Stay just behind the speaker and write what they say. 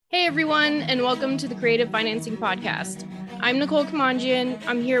everyone, and welcome to the Creative Financing Podcast. I'm Nicole Kamanjian.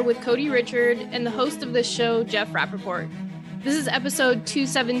 I'm here with Cody Richard and the host of this show, Jeff Rappaport. This is episode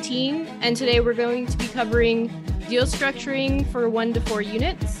 217, and today we're going to be covering deal structuring for 1 to 4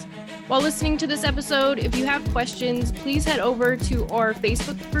 units. While listening to this episode, if you have questions, please head over to our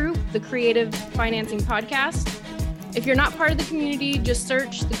Facebook group, the Creative Financing Podcast. If you're not part of the community, just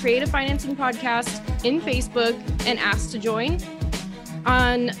search the Creative Financing Podcast in Facebook and ask to join.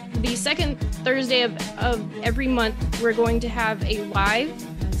 On the second Thursday of every month, we're going to have a live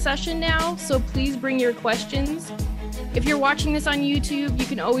session now, so please bring your questions. If you're watching this on YouTube, you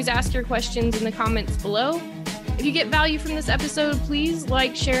can always ask your questions in the comments below. If you get value from this episode, please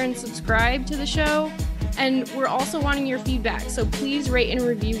like, share, and subscribe to the show. And we're also wanting your feedback, so please rate and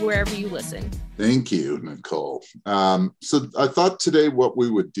review wherever you listen. Thank you, Nicole. So I thought today what we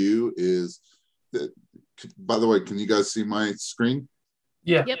would do is, by the way, can you guys see my screen?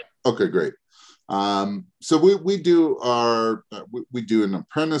 Yeah. Yep. Okay, great. So we do an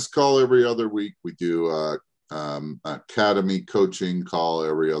apprentice call every other week. We do academy coaching call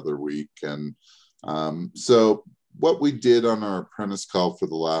every other week. And so what we did on our apprentice call for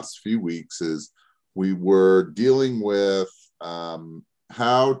the last few weeks is we were dealing with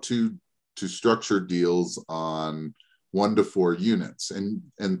how to structure deals on 1 to 4 units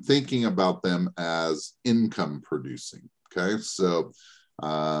and thinking about them as income producing. Okay, so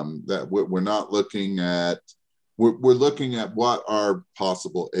that we're not looking at, we're looking at what our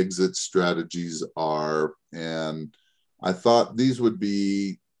possible exit strategies are. And I thought these would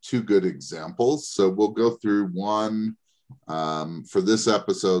be 2 good examples. So we'll go through one for this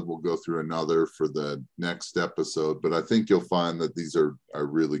episode, we'll go through another for the next episode, but I think you'll find that these are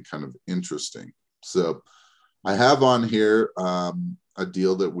really kind of interesting. So I have on here a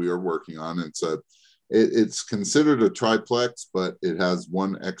deal that we are working on. It's considered a triplex, but it has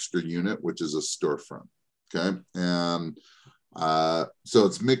 1 extra unit, which is a storefront. Okay. And so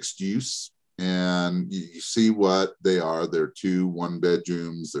it's mixed use, and you see what they are. There are 2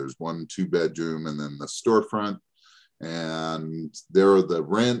 1-bedrooms, there's 1 2-bedroom, and then the storefront. And there are the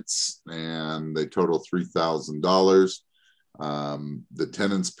rents, and they total $3,000. The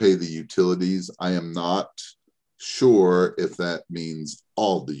tenants pay the utilities. I am not sure if that means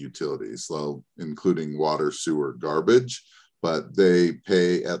all the utilities, so including water, sewer, garbage, but they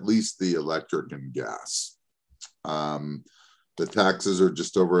pay at least the electric and gas. The taxes are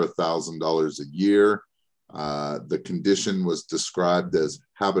just over $1,000 a year. The condition was described as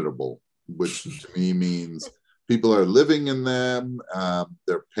habitable, which to me means people are living in them,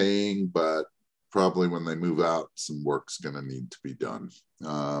 they're paying, but probably when they move out, some work's going to need to be done.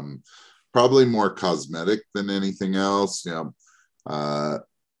 Probably more cosmetic than anything else.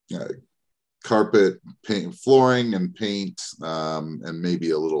 Carpet, paint, flooring, and paint, and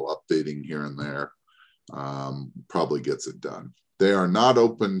maybe a little updating here and there probably gets it done. They are not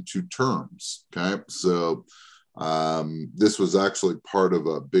open to terms. Okay, so this was actually part of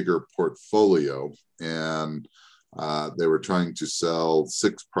a bigger portfolio, and they were trying to sell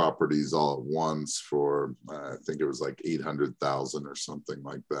 6 properties all at once for, I think it was like 800,000 or something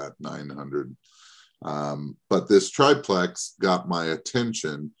like that, 900. But this triplex got my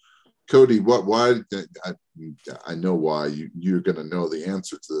attention. Cody, why? I know why. You're going to know the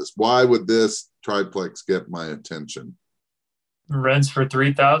answer to this. Why would this triplex get my attention? Rents for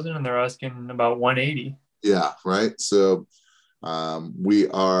 $3,000, and they're asking about $180. Yeah, right. So we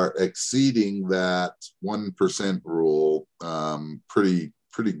are exceeding that 1% rule pretty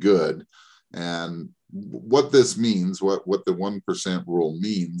good. And what this means, what the 1% rule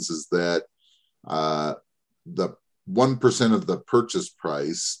means, is that the 1% of the purchase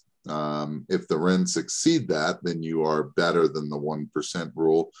price, if the rents exceed that, then you are better than the 1%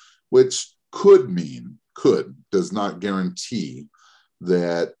 rule, which does not guarantee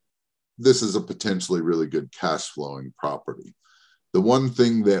that this is a potentially really good cash flowing property. The one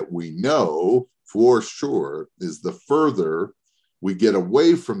thing that we know for sure is the further we get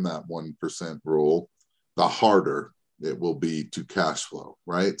away from that 1% rule, the harder it will be to cash flow,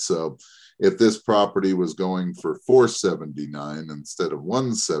 right? So if this property was going for $479 instead of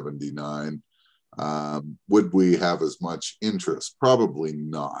 $179, would we have as much interest? Probably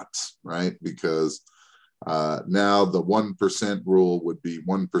not, right? Because now the 1% rule would be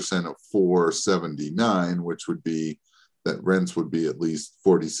 1% of $479, which would be that rents would be at least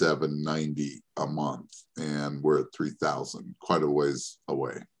 $47.90 a month, and we're at $3,000, quite a ways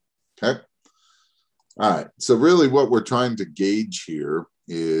away. Okay. All right. So really what we're trying to gauge here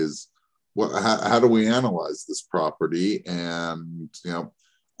is how do we analyze this property, and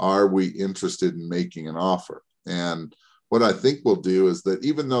are we interested in making an offer? And what I think we'll do is that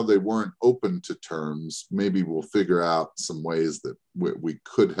even though they weren't open to terms, maybe we'll figure out some ways that we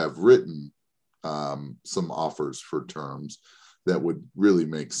could have written some offers for terms that would really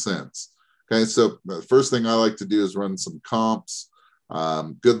make sense. Okay, so the first thing I like to do is run some comps.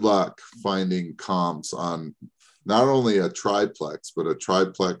 Good luck finding comps on not only a triplex, but a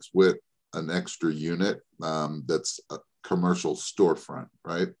triplex with an extra unit that's a commercial storefront,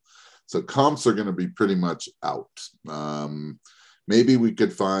 right? So comps are going to be pretty much out. Maybe we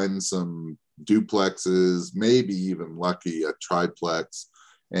could find some duplexes, maybe even lucky a triplex,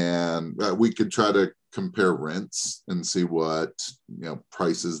 and we could try to compare rents and see what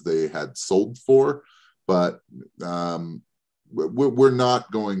prices they had sold for. But we're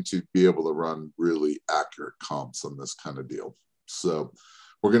not going to be able to run really accurate comps on this kind of deal. So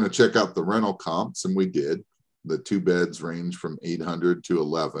we're going to check out the rental comps, and we did. The 2 beds range from 800 to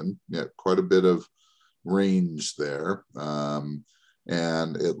 11. Yeah, quite a bit of range there. And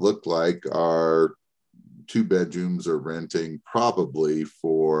it looked like our 2 bedrooms are renting probably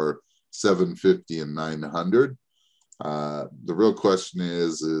for 750 and 900. The real question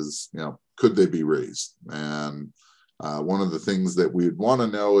is could they be raised? And one of the things that we'd want to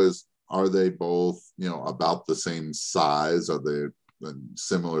know is, are they both about the same size? Are they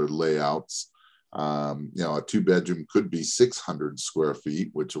similar layouts? A 2 bedroom could be 600 square feet,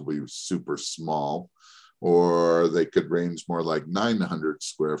 which will be super small, or they could range more like 900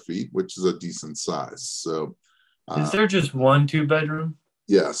 square feet, which is a decent size. So is there just one 2 bedroom?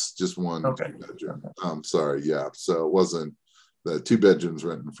 Yes, just one. Okay. 2 bedroom. Sorry. Yeah. So it wasn't the 2 bedrooms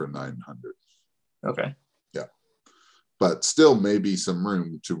renting for 900. Okay. Yeah. But still maybe some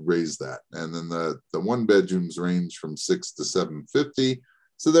room to raise that. And then the 1 bedrooms range from 6 to 750.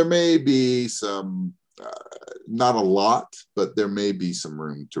 So there may be some, not a lot, but there may be some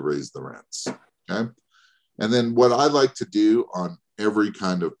room to raise the rents. Okay. And then what I like to do on every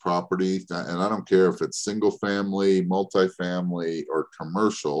kind of property, and I don't care if it's single family, multifamily, or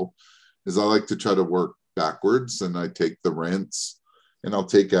commercial, is I like to try to work backwards, and I take the rents and I'll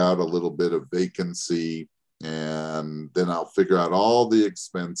take out a little bit of vacancy, and then I'll figure out all the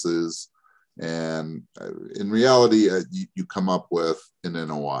expenses. And in reality, you come up with an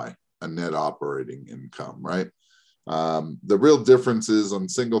NOI, a net operating income, right? The real difference is on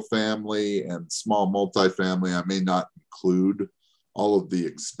single family and small multifamily, I may not include all of the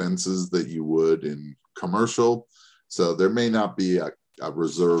expenses that you would in commercial. So there may not be a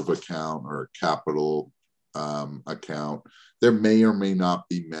reserve account or a capital account. There may or may not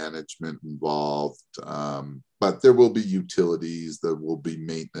be management involved, but there will be utilities, there will be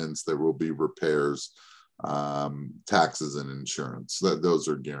maintenance, there will be repairs, taxes and insurance. Those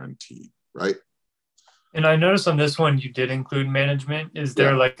are guaranteed, right? And I noticed on this one, you did include management. Is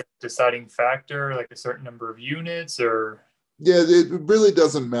there like a deciding factor, like a certain number of units, or? Yeah, it really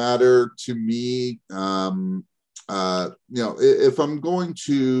doesn't matter to me.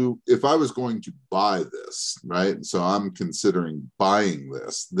 If I was going to buy this, right? So I'm considering buying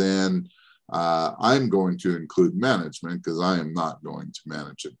this, then I'm going to include management because I am not going to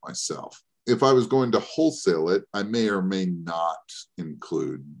manage it myself. If I was going to wholesale it, I may or may not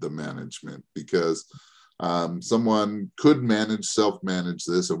include the management because someone could self-manage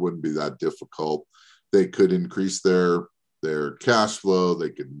this. It wouldn't be that difficult. They could increase their cash flow. They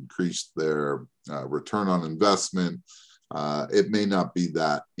could increase their return on investment. It may not be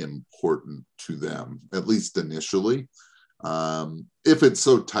that important to them, at least initially. If it's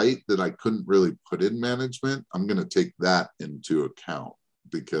so tight that I couldn't really put in management, I'm going to take that into account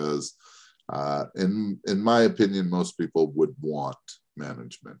because in my opinion, most people would want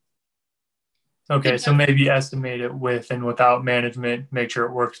management. Okay, so maybe estimate it with and without management, make sure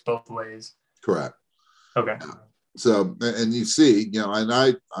it works both ways. Correct. Okay. So, and you see, and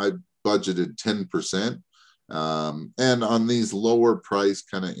I budgeted 10%. And on these lower price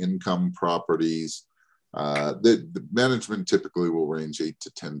kind of income properties, the management typically will range 8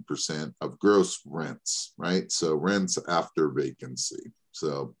 to 10% of gross rents, right? So rents after vacancy.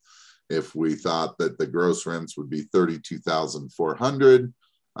 So if we thought that the gross rents would be $32,400,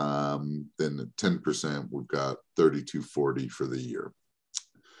 then at 10%, we've got $3,240 for the year.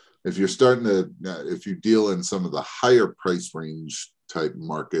 If you're if you deal in some of the higher price range type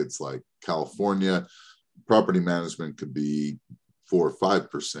markets like California, property management could be 4 or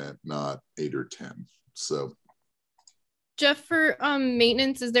 5%, not 8 or 10. So, Jeff, for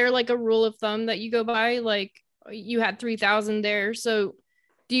maintenance, is there like a rule of thumb that you go by? Like you had 3,000 there, so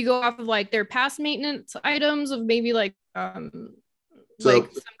do you go off of like their past maintenance items of maybe like like some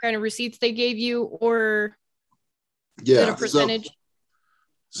kind of receipts they gave you, or is it a percentage?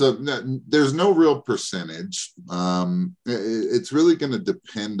 So there's no real percentage. It's really going to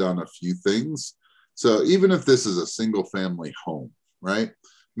depend on a few things. So even if this is a single family home, right?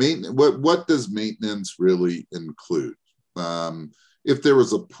 What does maintenance really include? If there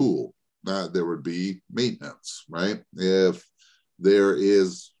was a pool, there would be maintenance, right? If there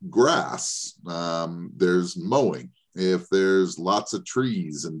is grass, there's mowing. If there's lots of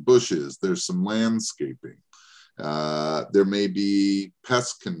trees and bushes, there's some landscaping. There may be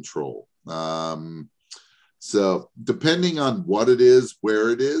pest control. So depending on what it is, where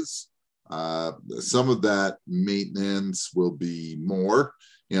it is, some of that maintenance will be more.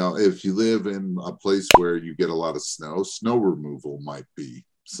 If you live in a place where you get a lot of snow removal might be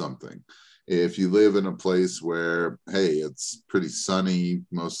something. If you live in a place where, hey, it's pretty sunny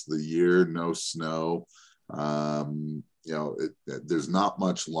most of the year, no snow, there's not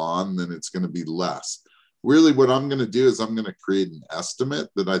much lawn, then it's going to be less. Really, what I'm going to do is I'm going to create an estimate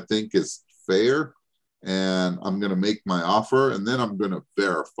that I think is fair, and I'm going to make my offer, and then I'm going to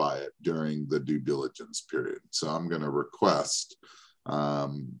verify it during the due diligence period. So I'm going to request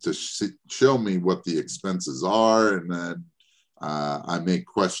to show me what the expenses are, and then I may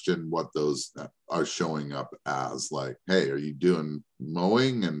question what those are showing up as. Like, hey, are you doing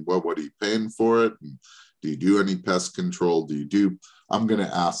mowing, and what are you paying for it? And do you do any pest control? I'm going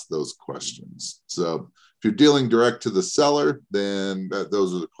to ask those questions. So if you're dealing direct to the seller, then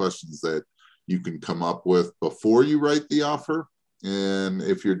those are the questions that you can come up with before you write the offer. And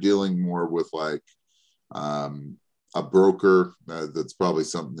if you're dealing more with like a broker, that's probably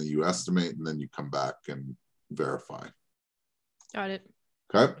something that you estimate, and then you come back and verify. Got it.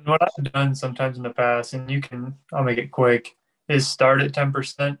 Okay. And what I've done sometimes in the past, and I'll make it quick, is start at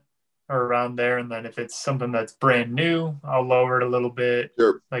 10% or around there. And then if it's something that's brand new, I'll lower it a little bit.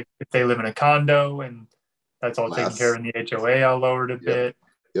 Sure. Like if they live in a condo and that's all taken care of in the HOA, I'll lower it a bit.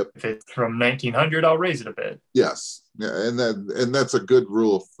 Yep. If it's from 1900, I'll raise it a bit. Yes. Yeah. And that's a good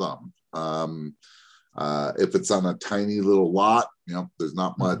rule of thumb. If it's on a tiny little lot, there's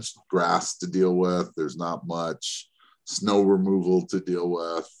not much grass to deal with. There's not much snow removal to deal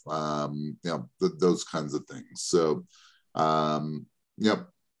with, those kinds of things. So,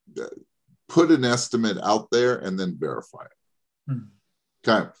 put an estimate out there and then verify it.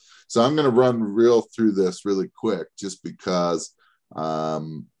 Okay. So I'm going to run through this really quick, just because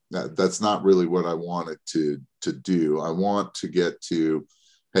that's not really what I wanted to do. I want to get to,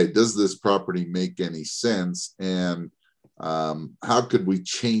 hey, does this property make any sense? And how could we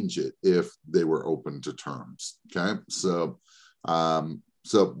change it if they were open to terms? Okay. So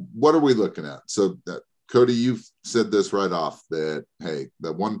what are we looking at? So Cody, you've said this right off, that, hey,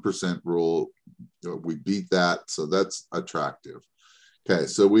 the 1% rule, we beat that. So that's attractive. Okay.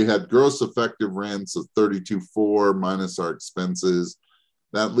 So we had gross effective rents of 32.4 minus our expenses.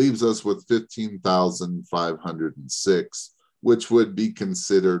 That leaves us with 15,506, which would be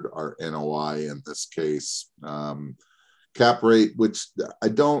considered our NOI in this case. Cap rate, which I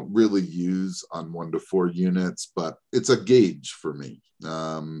don't really use on 1 to 4 units, but it's a gauge for me.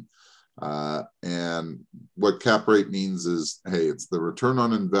 And what cap rate means is, hey, it's the return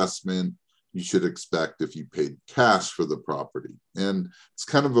on investment you should expect if you paid cash for the property. And it's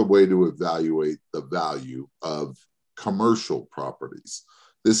kind of a way to evaluate the value of commercial properties.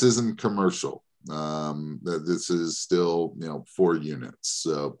 This isn't commercial. This is still, 4 units.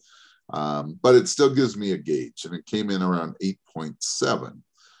 So, but it still gives me a gauge, and it came in around 8.7,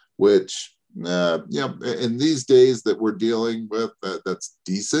 which, in these days that we're dealing with, that's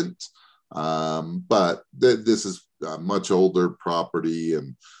decent. But this is a much older property,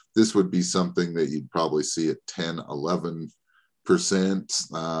 and this would be something that you'd probably see at 10, 11%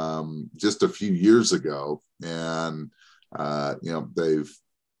 just a few years ago. And, they've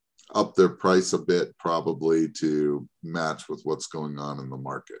upped their price a bit, probably to match with what's going on in the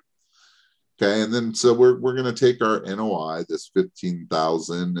market. Okay. And then, so we're going to take our NOI, this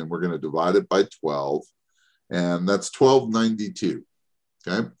 15,000, and we're going to divide it by 12, and that's 1292.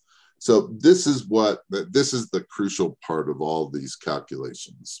 Okay. So this is the crucial part of all these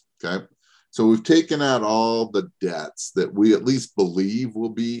calculations. Okay. So we've taken out all the debts that we at least believe will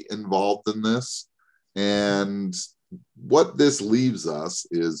be involved in this. And what this leaves us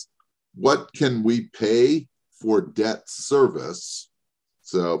is, what can we pay for debt service?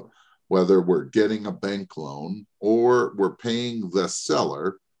 So whether we're getting a bank loan or we're paying the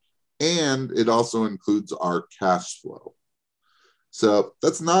seller, and it also includes our cash flow. So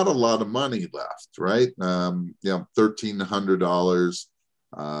that's not a lot of money left, right? $1,300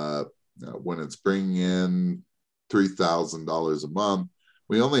 when it's bringing in $3,000 a month,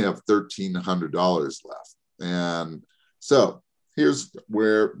 we only have $1,300 left. And so here's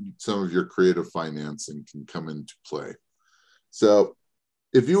where some of your creative financing can come into play. So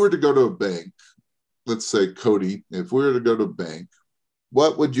if you were to go to a bank, let's say, Cody, if we were to go to a bank,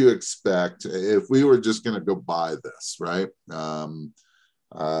 what would you expect if we were just going to go buy this, right? What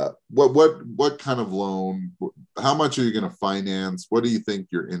kind of loan? How much are you going to finance? What do you think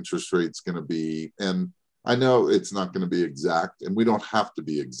your interest rate's going to be? And I know it's not going to be exact, and we don't have to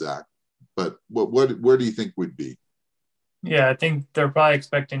be exact, but where do you think we'd be? Yeah, I think they're probably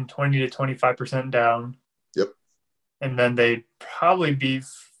expecting 20 to 25% down. Yep. And then they'd probably be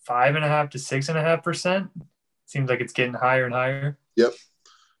 5.5 to 6.5%. Seems like it's getting higher and higher. Yep.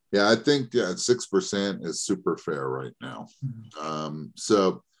 Yeah, I think 6% is super fair right now. Mm-hmm.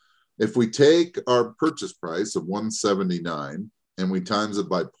 So if we take our purchase price of $179 and we times it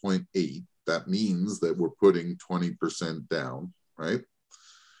by 0.8, that means that we're putting 20% down, right?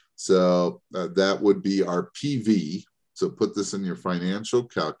 So that would be our PV. So put this in your financial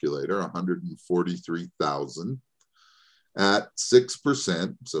calculator, 143,000 at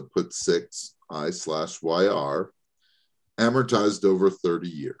 6%. So put 6 I/YR, amortized over 30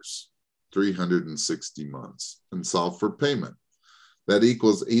 years, 360 months, and solve for payment. That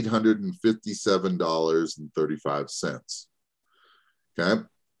equals $857.35. Okay.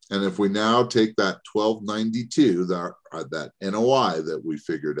 And if we now take that 1292, that NOI that we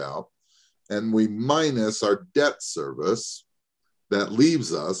figured out, and we minus our debt service, that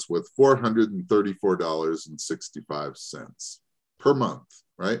leaves us with $434.65 per month,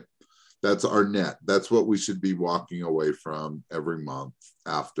 right? That's our net. That's what we should be walking away from every month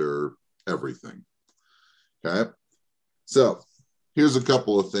after everything. Okay. So here's a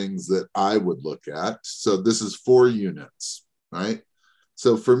couple of things that I would look at. So this is 4 units, right?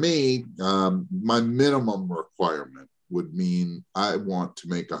 So for me, my minimum requirement would mean I want to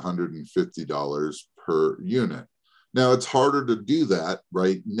make $150 per unit. Now, it's harder to do that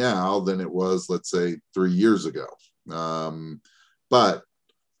right now than it was, let's say, 3 years ago. But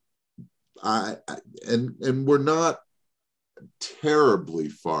and we're not terribly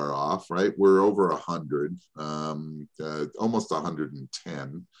far off, right? We're over 100, almost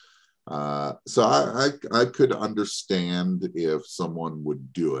 110. So I could understand if someone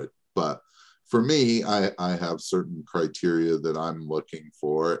would do it, but for me, I have certain criteria that I'm looking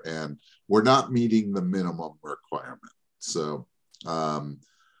for, and we're not meeting the minimum requirement. So, but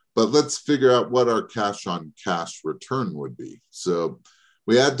let's figure out what our cash on cash return would be. So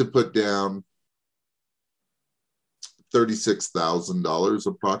we had to put down $36,000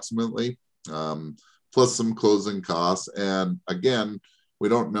 approximately, plus some closing costs. And again, we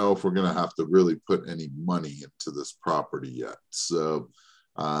don't know if we're going to have to really put any money into this property yet. So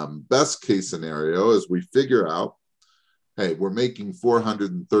best case scenario is we figure out, hey, we're making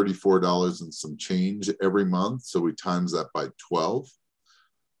 $434 and some change every month. So we times that by 12.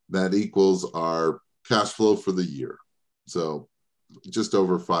 That equals our cash flow for the year. So just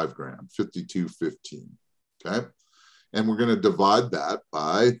over $5,000, $52.15. Okay. And we're going to divide that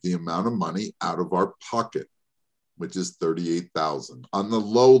by the amount of money out of our pocket, which is $38,000. On the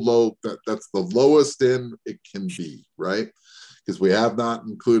low, that's the lowest end it can be, right? Because we have not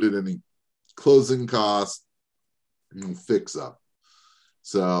included any closing costs and fix up.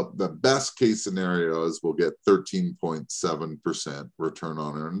 So the best case scenario is we'll get 13.7% return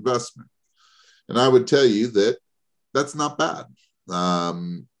on our investment. And I would tell you that that's not bad.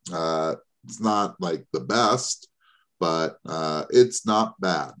 It's not like the best, but it's not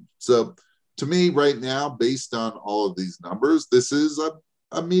bad. So to me right now, based on all of these numbers, this is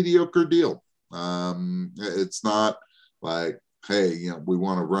a mediocre deal. It's not like, hey, we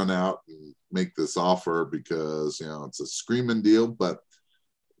want to run out and make this offer because, it's a screaming deal, but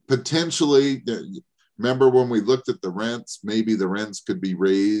potentially, remember when we looked at the rents, maybe the rents could be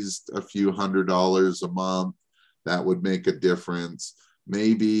raised a few $100s a month. That would make a difference.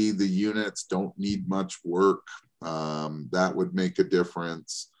 Maybe the units don't need much work. That would make a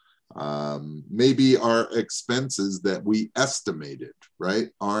difference. Maybe our expenses that we estimated, right,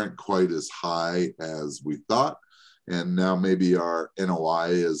 aren't quite as high as we thought. And now maybe our NOI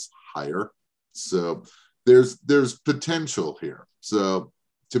is higher. So there's potential here. So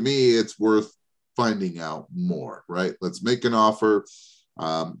to me, it's worth finding out more, right? Let's make an offer.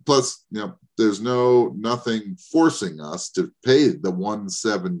 Plus, there's nothing forcing us to pay the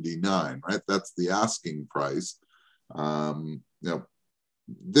 $179, right? That's the asking price.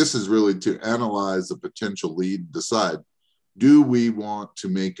 This is really to analyze a potential lead, decide, do we want to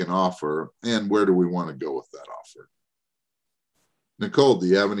make an offer, and where do we want to go with that offer? Nicole, do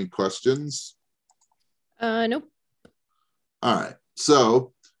you have any questions? Nope. All right.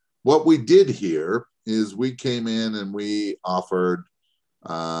 So what we did here is we came in and we offered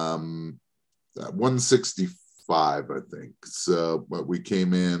 165, I think. So, but we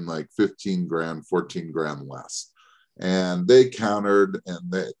came in like 15 grand, 14 grand less. And they countered,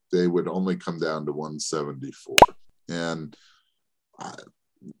 and they would only come down to 174. And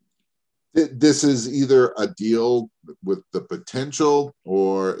this is either a deal with the potential,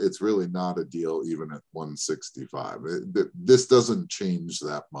 or it's really not a deal even at 165. This doesn't change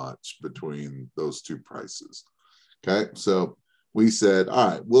that much between those two prices. Okay, so we said, all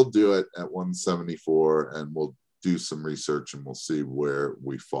right, we'll do it at 174, and we'll do some research, and we'll see where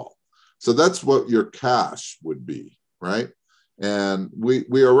we fall. So that's what your cash would be, right? And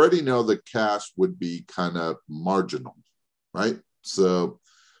we already know that cash would be kind of marginal, right? So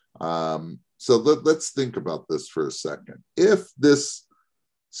let's think about this for a second. If this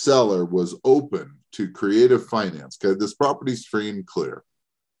seller was open to creative finance, okay, this property's free and clear.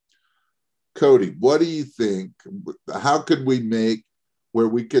 Cody, what do you think? How could we make where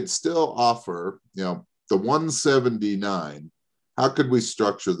we could still offer, the 179? How could we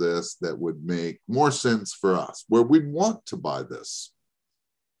structure this that would make more sense for us, where we'd want to buy this?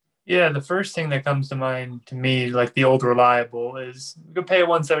 Yeah, the first thing that comes to mind to me, like the old reliable, is we could pay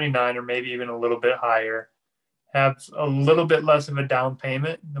 179 or maybe even a little bit higher, have a little bit less of a down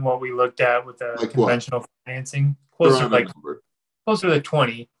payment than what we looked at with the Like conventional financing. Closer to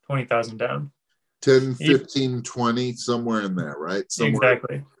 20,000 down. 10, 15, 20, somewhere in there, right? Somewhere.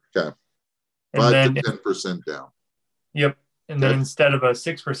 Exactly. Okay. And 5 then, to 10% down. Yep. And then instead of a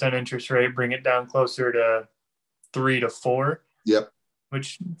 6% interest rate, bring it down closer to 3 to 4. Yep.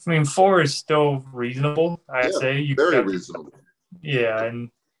 Which, 4 is still reasonable, I'd say. Very reasonable. Yeah.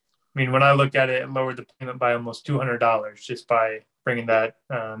 And when I look at it, it lowered the payment by almost $200 just by bringing that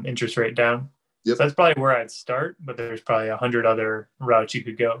interest rate down. Yep. So that's probably where I'd start, but there's probably 100 other routes you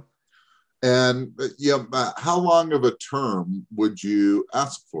could go. And how long of a term would you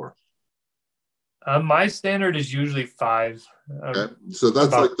ask for? My standard is usually 5. Okay. So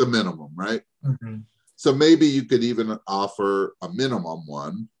that's like the minimum, right? Mm-hmm. So maybe you could even offer a minimum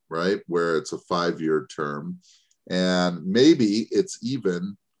one, right, where it's a 5-year term, and maybe it's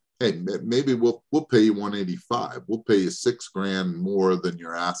even, hey, maybe we'll pay you 185. We'll pay you $6,000 more than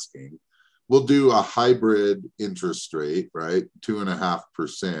you're asking. We'll do a hybrid interest rate, right,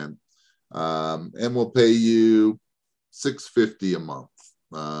 2.5%, and we'll pay you $650 a month,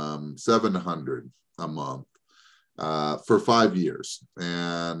 $700 a month for 5 years,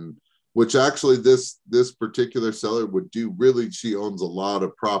 and which actually this particular seller would do. Really, she owns a lot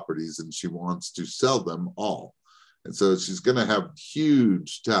of properties and she wants to sell them all. And so she's going to have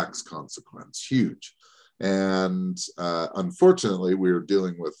huge tax consequence, huge. And unfortunately, we were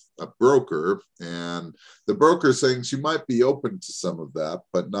dealing with a broker, and the broker saying she might be open to some of that,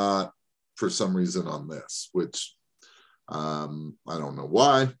 but not for some reason on this, which I don't know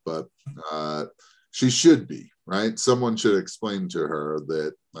why, but she should be, right? Someone should explain to her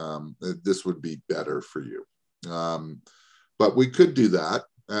that this would be better for you. But we could do that.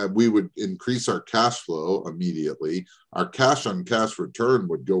 We would increase our cash flow immediately. Our cash on cash return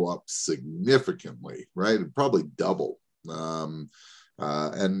would go up significantly, right? It'd probably double. And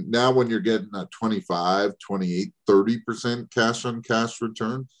now when you're getting a 25, 28, 30% cash on cash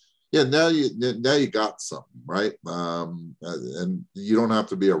return, now you got something, right? And you don't have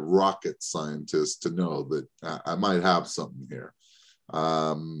to be a rocket scientist to know that I might have something here.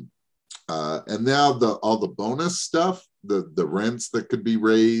 And now all the bonus stuff, the rents that could be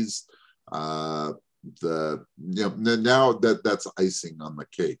raised, now that's icing on the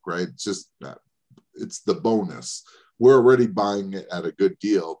cake, right? It's just it's the bonus. We're already buying it at a good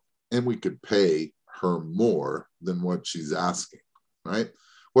deal, and we could pay her more than what she's asking, right?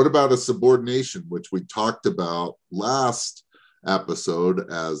 What about a subordination, which we talked about last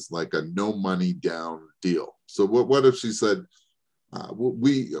episode as like a no money down deal? So what if she said,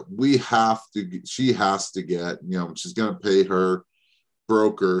 we have to, she has to get, she's going to pay her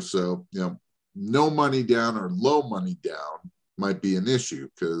broker. So, no money down or low money down might be an issue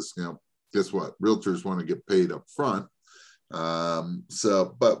because, guess what? Realtors want to get paid up front.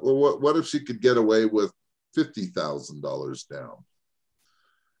 But what if she could get away with $50,000 down?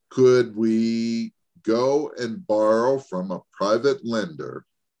 Could we go and borrow from a private lender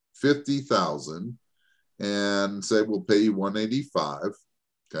 $50,000 and say we'll pay you $185,000?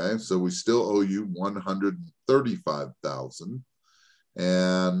 Okay, so we still owe you $135,000,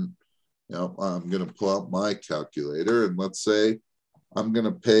 and I'm going to pull out my calculator, and let's say I'm going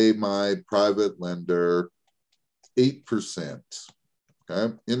to pay my private lender 8%.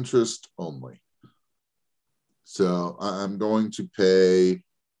 Okay, interest only. So I'm going to pay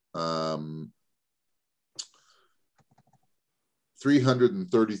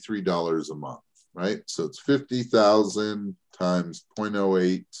 $333 a month, right? So it's 50,000 times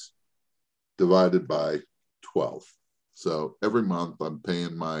 0.08 divided by 12. So every month I'm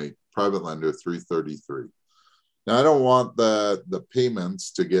paying my private lender $333. Now I don't want the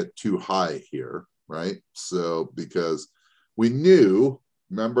payments to get too high here, right? So because we knew,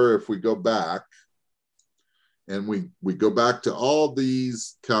 remember, if we go back and we go back to all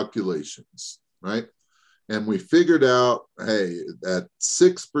these calculations, right? And we figured out, hey, at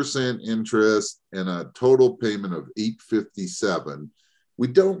 6% interest and a total payment of $857, we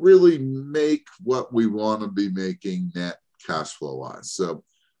don't really make what we want to be making net cash flow wise. So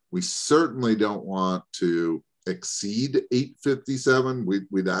we certainly don't want to exceed 857.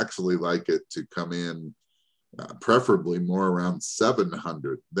 We'd actually like it to come in preferably more around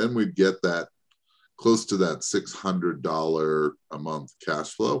 700. Then we'd get that close to that $600 a month cash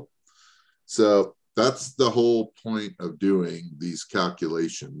flow. So that's the whole point of doing these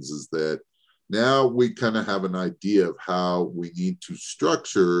calculations, is that now we kind of have an idea of how we need to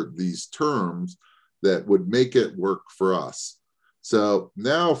structure these terms that would make it work for us. So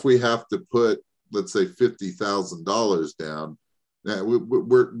now if we have to put, let's say, $50,000 down,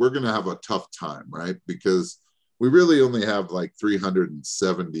 we're going to have a tough time, right? Because we really only have like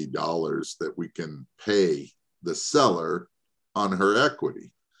 $370 that we can pay the seller on her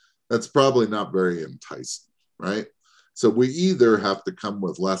equity. That's probably not very enticing, right? So we either have to come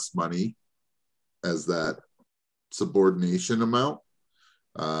with less money as that subordination amount,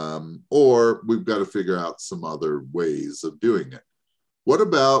 or we've got to figure out some other ways of doing it. What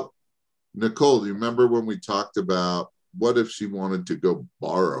about, Nicole, do you remember when we talked about what if she wanted to go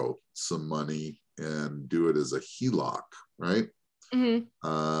borrow some money and do it as a HELOC, right?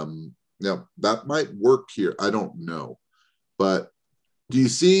 Mm-hmm. Now, that might work here. I don't know. But do you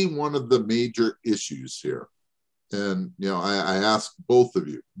see one of the major issues here? And, I ask both of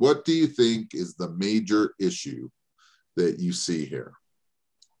you, what do you think is the major issue that you see here?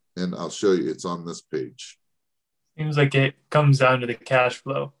 And I'll show you, it's on this page. Seems like it comes down to the cash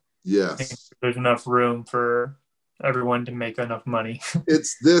flow. Yes. There's enough room for everyone to make enough money.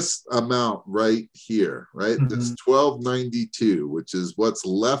 It's this amount right here, right? Mm-hmm. This $1,292, which is what's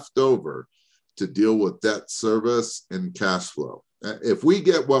left over to deal with debt service and cash flow. If we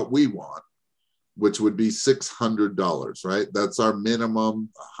get what we want, which would be $600, right? That's our minimum,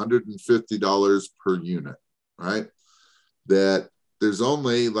 $150 per unit, right? That there's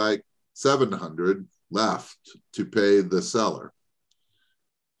only like $700 left to pay the seller.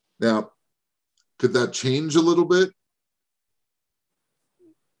 Now, could that change a little bit?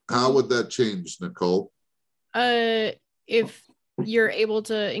 How would that change, Nicole? If you're able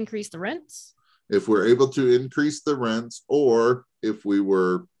to increase the rents? If we're able to increase the rents, or if we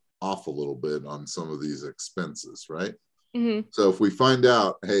were off a little bit on some of these expenses, right? Mm-hmm. So if we find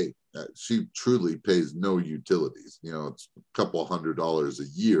out, hey, she truly pays no utilities, it's a couple $100 a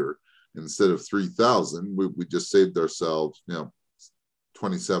year instead of $3,000, we just saved ourselves,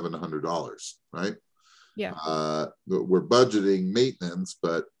 $2,700, right? Yeah. We're budgeting maintenance,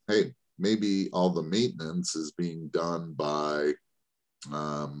 but hey, maybe all the maintenance is being done by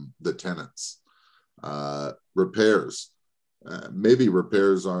the tenants. Repairs. Maybe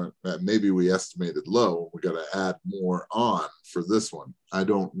repairs aren't, maybe we estimated low. We got to add more on for this one. I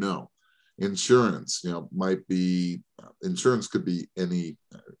don't know. Insurance, might be, insurance could be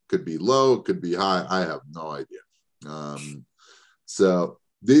could be low, could be high. I have no idea. So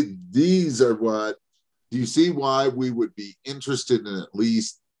these are what, do you see why we would be interested in at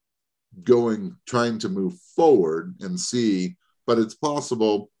least trying to move forward and see, but it's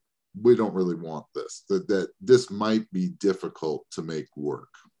possible we don't really want this, that this might be difficult to make work.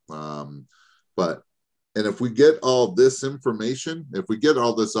 And if we get all this information, if we get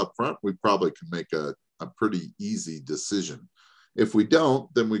all this up front, we probably can make a pretty easy decision. If we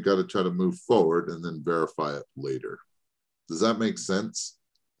don't, then we got to try to move forward and then verify it later. Does that make sense?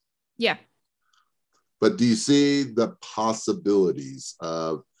 Yeah. But do you see the possibilities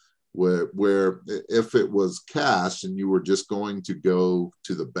of where if it was cash and you were just going to go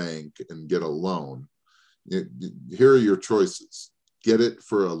to the bank and get a loan, here are your choices. Get it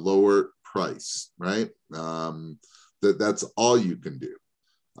for a lower price, right? That's all you can do.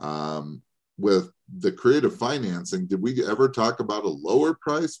 With the creative financing, did we ever talk about a lower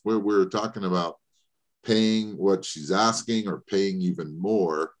price where we're talking about paying what she's asking or paying even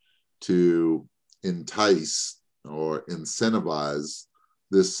more to entice or incentivize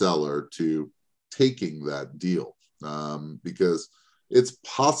this seller to taking that deal, because it's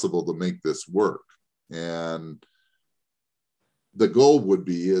possible to make this work. And the goal would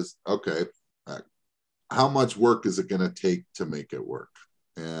be okay, how much work is it going to take to make it work?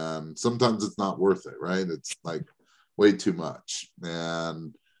 And sometimes it's not worth it, right? It's like way too much.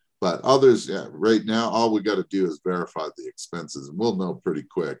 But others, right now, all we got to do is verify the expenses, and we'll know pretty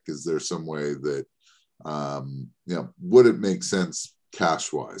quick. Is there some way that, would it make sense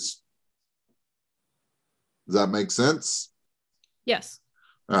cash wise? Does that make sense? Yes.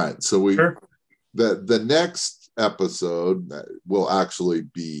 All right. So the next episode will actually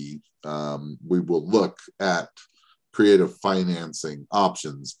be, we will look at creative financing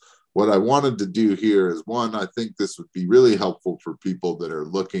options. What I wanted to do here is, one, I think this would be really helpful for people that are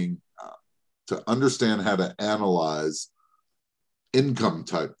looking to understand how to analyze income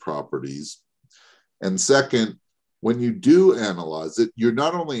type properties. And second, when you do analyze it, you're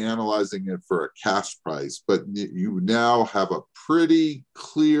not only analyzing it for a cash price, but you now have a pretty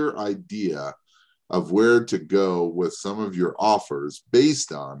clear idea of where to go with some of your offers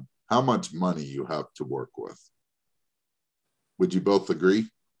based on how much money you have to work with. Would you both agree?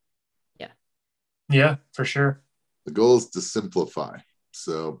 Yeah, for sure. The goal is to simplify.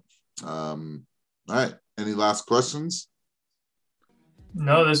 So, all right. Any last questions?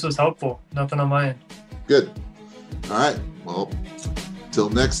 No, this was helpful. Nothing on my end. Good. All right. Well, till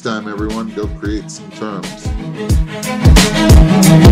next time, everyone, go create some terms.